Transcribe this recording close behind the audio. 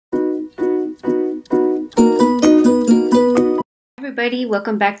everybody,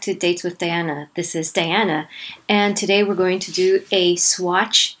 welcome back to Dates with Diana. This is Diana, and today we're going to do a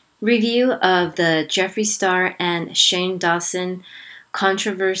swatch review of the Jeffree Star and ShaneDawson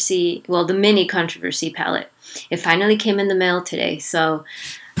controversy, well, the mini controversy palette. It finally came in the mail today, so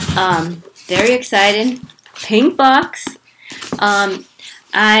very excited. Pink box.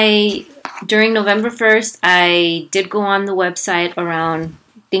 During November 1st, I did go on the website around,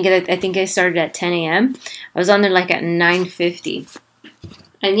 I think I started at 10 a.m. I was on there like at 9:50.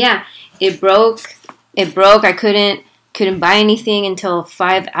 And yeah, it broke. I couldn't buy anything until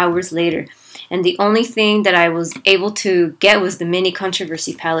 5 hours later. And the only thing that I was able to get was the mini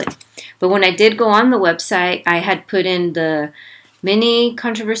controversy palette. But when I did go on the website, I had put in the mini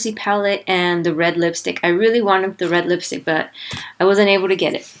controversy palette and the red lipstick. I really wanted the red lipstick, but I wasn't able to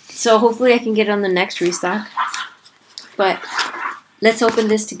get it. So hopefully I can get it on the next restock. But let's open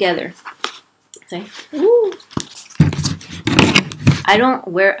this together. Okay. Ooh. I don't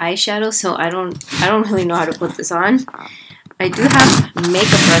wear eyeshadow, so I don't really know how to put this on. I do have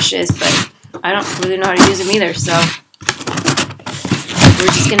makeup brushes, but I don't really know how to use them either, so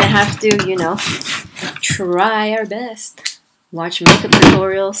we're just gonna have to, you know, try our best. Watch makeup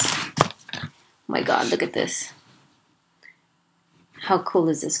tutorials. Oh my god, look at this. How cool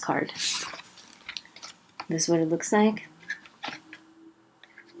is this card? This is what it looks like.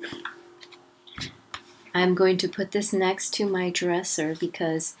 I'm going to put this next to my dresser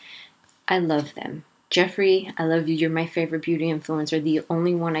because I love them. Jeffree, I love you. You're my favorite beauty influencer, the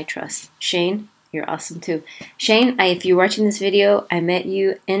only one I trust. Shane, you're awesome too. Shane, if you're watching this video, I met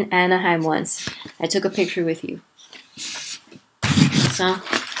you in Anaheim once. I took a picture with you. So,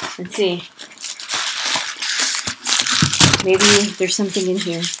 let's see. Maybe there's something in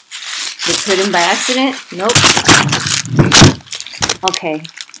here. Did I put in by accident? Nope. Okay.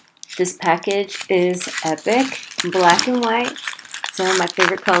 This package is epic. Black and white. Some of my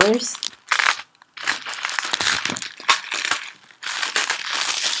favorite colors.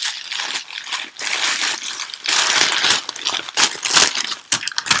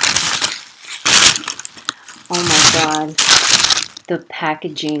 Oh my god. The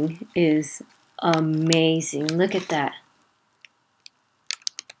packaging is amazing. Look at that.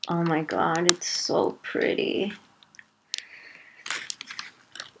 Oh my god, it's so pretty.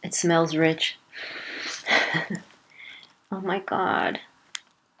 It smells rich. Oh my god.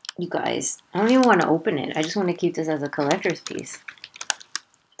 You guys, I don't even want to open it. I just want to keep this as a collector's piece.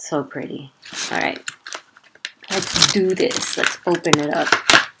 So pretty. Alright. Let's do this. Let's open it up.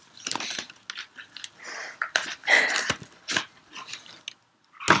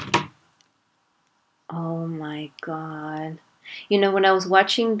 Oh my god. You know, when I was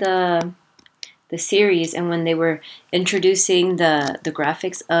watching the series and when they were introducing the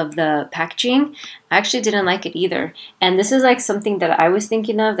graphics of the packaging, I actually didn't like it either. And this is like something that I was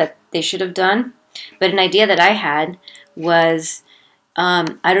thinking of that they should have done. But an idea that I had was,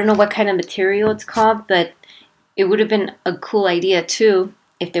 I don't know what kind of material it's called, but it would have been a cool idea too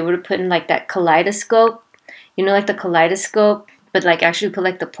if they would have put in like that kaleidoscope. You know, like the kaleidoscope, but like actually put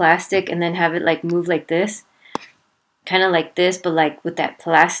like the plastic and then have it like move like this. Kind of like this, but like with that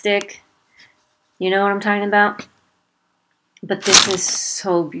plastic. You know what I'm talking about? But this is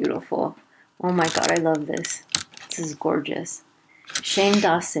so beautiful. Oh my god, I love this. This is gorgeous.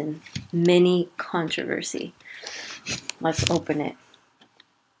 ShaneDawson, mini controversy. Let's open it.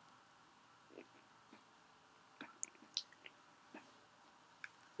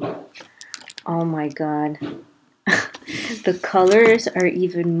 Oh my god. The colors are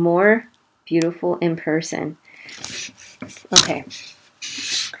even more beautiful in person. Okay.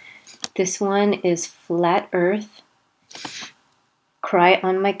 This one is Flat Earth, Cry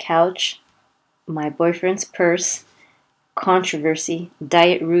on My Couch, My Boyfriend's Purse, Controversy,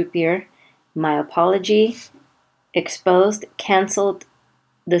 Diet Root Beer, My Apology, Exposed, Cancelled,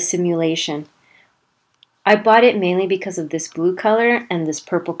 The Simulation. I bought it mainly because of this blue color and this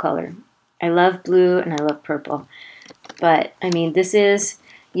purple color. I love blue and I love purple. But, I mean, this is,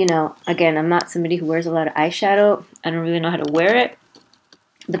 you know, again, I'm not somebody who wears a lot of eyeshadow. I don't really know how to wear it.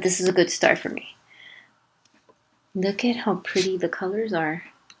 But this is a good start for me. Look at how pretty the colors are.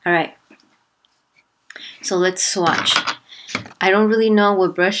 Alright. So let's swatch. I don't really know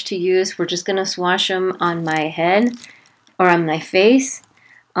what brush to use. We're just going to swatch them on my head or on my face.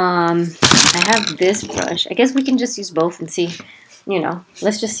 I have this brush. I guess we can just use both and see, you know,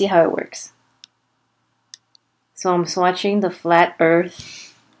 let's just see how it works. So I'm swatching the Flat Earth.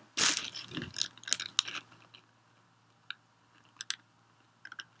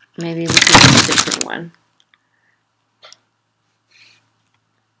 Maybe we can use a different one.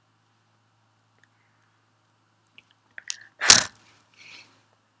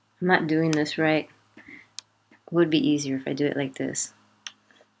 I'm not doing this right. It would be easier if I do it like this.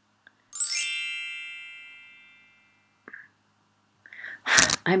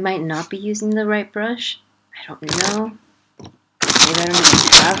 I might not be using the right brush. I don't know. Maybe I don't even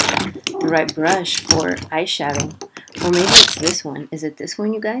have the right brush for eyeshadow. Or maybe it's this one. Is it this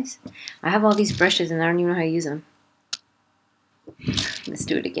one, you guys? I have all these brushes and I don't even know how to use them. Let's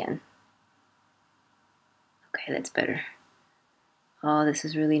do it again. Okay, that's better. Oh, this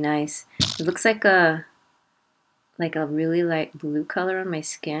is really nice. It looks like a really light blue color on my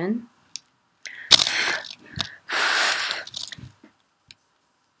skin.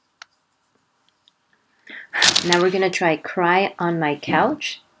 Now we're gonna try Cry on My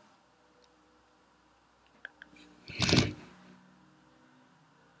Couch.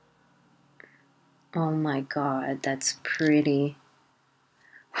 Oh my god, that's pretty.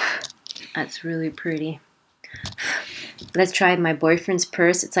 That's really pretty. Let's try My Boyfriend's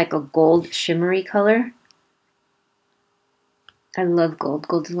Purse. It's like a gold shimmery color. I love gold.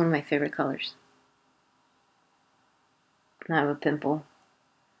 Gold is one of my favorite colors. I have a pimple.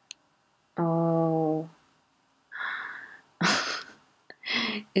 Oh.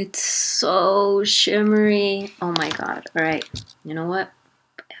 It's so shimmery. Oh my god. Alright. You know what?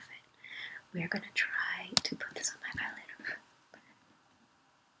 We're gonna try to put this on my eyelid.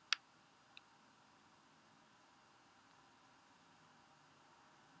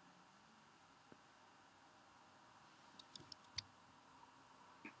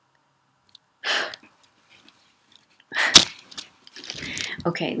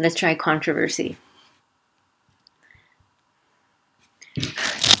 Okay, let's try Controversy.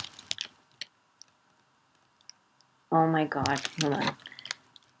 Oh my god, hold on.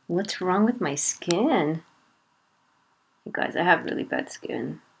 What's wrong with my skin? You guys, I have really bad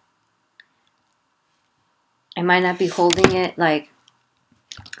skin. I might not be holding it like,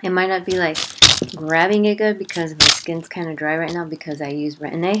 I might not be like grabbing it good because my skin's kind of dry right now because I use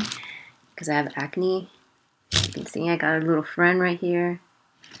Retin-A because I have acne. You can see I got a little friend right here.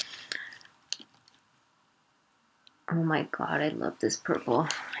 Oh my god, I love this purple.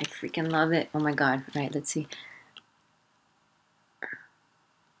 I freaking love it. Oh my god. All right, let's see.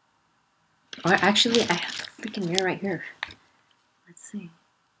 Or actually, I have a freaking mirror right here. Let's see.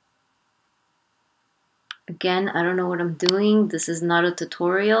 Again, I don't know what I'm doing. This is not a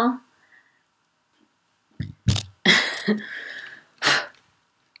tutorial.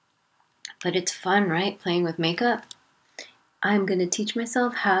 But it's fun, right? Playing with makeup. I'm going to teach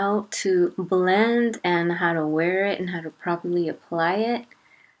myself how to blend and how to wear it and how to properly apply it.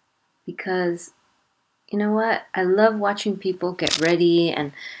 Because, you know what? I love watching people get ready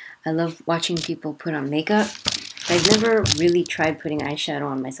and I love watching people put on makeup. I've never really tried putting eyeshadow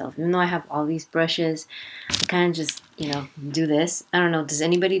on myself. Even though I have all these brushes, I kind of just, you know, do this. I don't know, does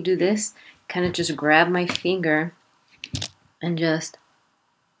anybody do this? Kind of just grab my finger and just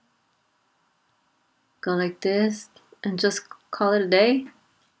go like this and just call it a day.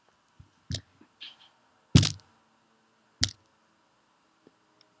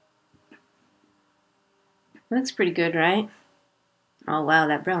 Looks pretty good, right? Oh wow,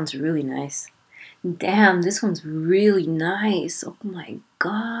 that brown's really nice. Damn, this one's really nice. Oh my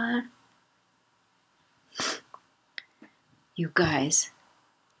god. You guys,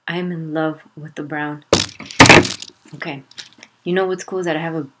 I'm in love with the brown. Okay, you know what's cool is that I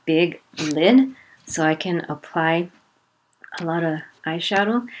have a big lid, so I can apply a lot of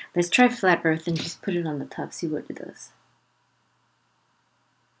eyeshadow. Let's try Flat Earth and just put it on the top, see what it does.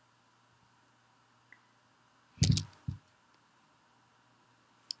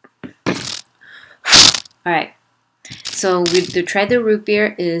 Alright, so we tried the root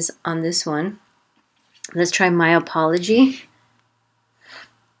beer is on this one. Let's try My Apology.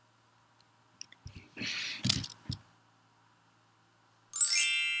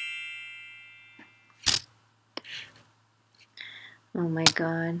 Oh my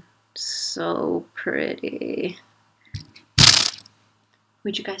god, so pretty.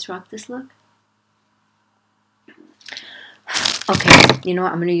 Would you guys rock this look? Okay, you know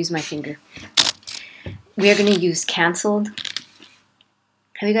what? I'm going to use my finger. We are going to use Canceled.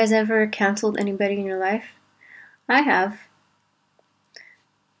 Have you guys ever canceled anybody in your life? I have.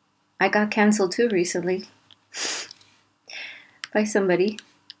 I got canceled too recently. By somebody.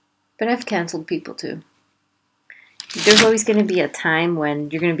 But I've canceled people too. There's always going to be a time when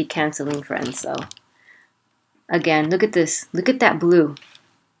you're going to be canceling friends, so. Again, look at this. Look at that blue.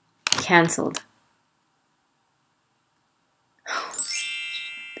 Canceled.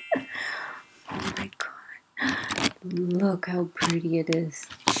 Oh my god. Look how pretty it is.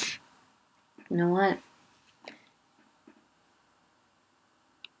 You know what?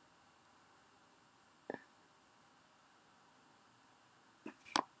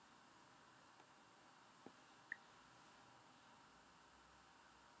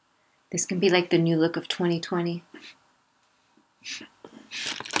 This can be like the new look of 2020.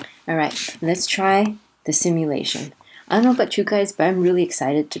 All right, let's try the simulation. I don't know about you guys, but I'm really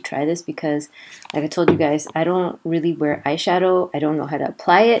excited to try this because, like I told you guys, I don't really wear eyeshadow. I don't know how to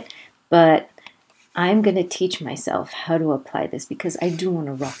apply it, but I'm going to teach myself how to apply this because I do want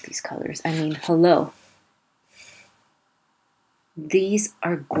to rock these colors. I mean, hello. These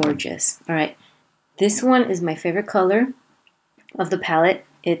are gorgeous. All right, this one is my favorite color of the palette.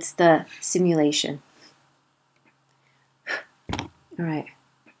 It's the simulation. All right,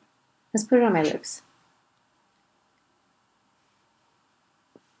 let's put it on my lips.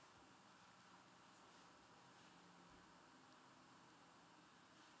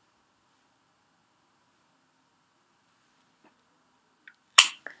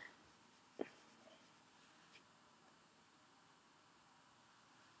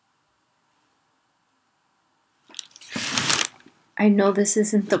 I know this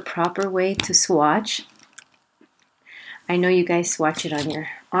isn't the proper way to swatch. I know you guys swatch it on your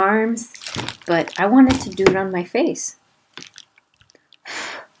arms, but I wanted to do it on my face.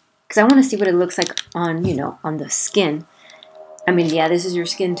 Because I want to see what it looks like on, you know, on the skin. I mean, yeah, this is your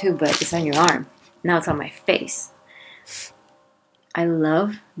skin too, but it's on your arm. Now it's on my face. I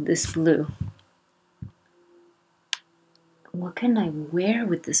love this blue. What can I wear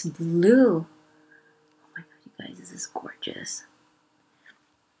with this blue? Oh my God, you guys, this is gorgeous.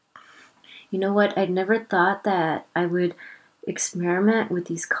 You know what? I'd never thought that I would experiment with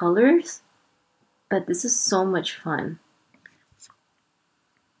these colors, but this is so much fun.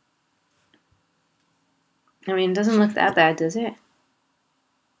 I mean, it doesn't look that bad, does it?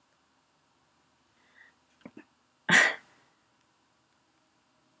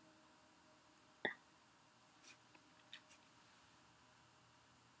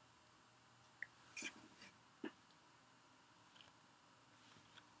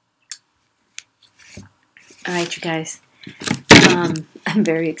 All right, you guys. I'm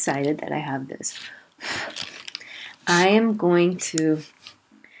very excited that I have this. I am going to,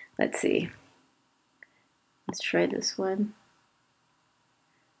 let's see. Let's try this one.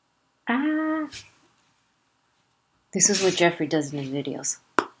 This is what Jeffree does in his videos.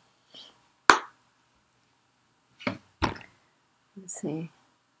 Let's see.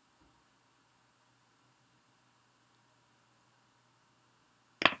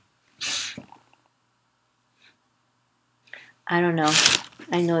 I don't know.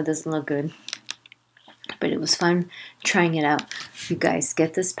 I know it doesn't look good, but it was fun trying it out. You guys,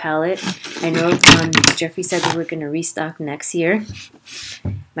 get this palette. I know Jeffree said that we're going to restock next year.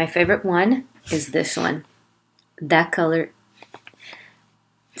 My favorite one is this one. That color,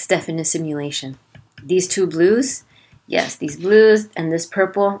 it's definite simulation. These two blues, yes, these blues and this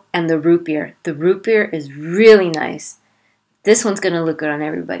purple and the root beer. The root beer is really nice. This one's going to look good on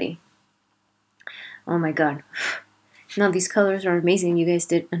everybody. Oh my God. No, these colors are amazing. You guys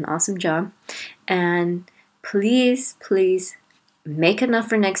did an awesome job. And please, please make enough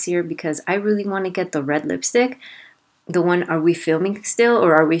for next year because I really want to get the red lipstick. The one, are we filming still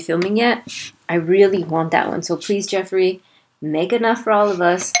or are we filming yet? I really want that one. So please, Jeffree, make enough for all of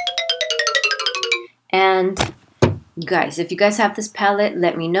us. And you guys, if you guys have this palette,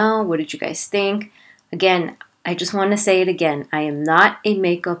 let me know. What did you guys think? Again, I just want to say it again. I am not a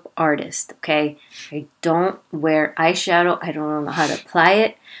makeup artist, okay? I don't wear eyeshadow. I don't know how to apply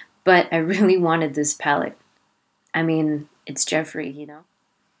it, but I really wanted this palette. I mean, it's Jeffree, you know?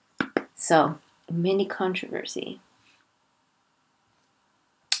 So, mini controversy.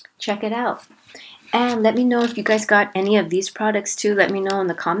 Check it out. And let me know if you guys got any of these products too. Let me know in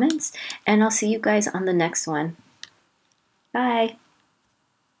the comments. And I'll see you guys on the next one. Bye.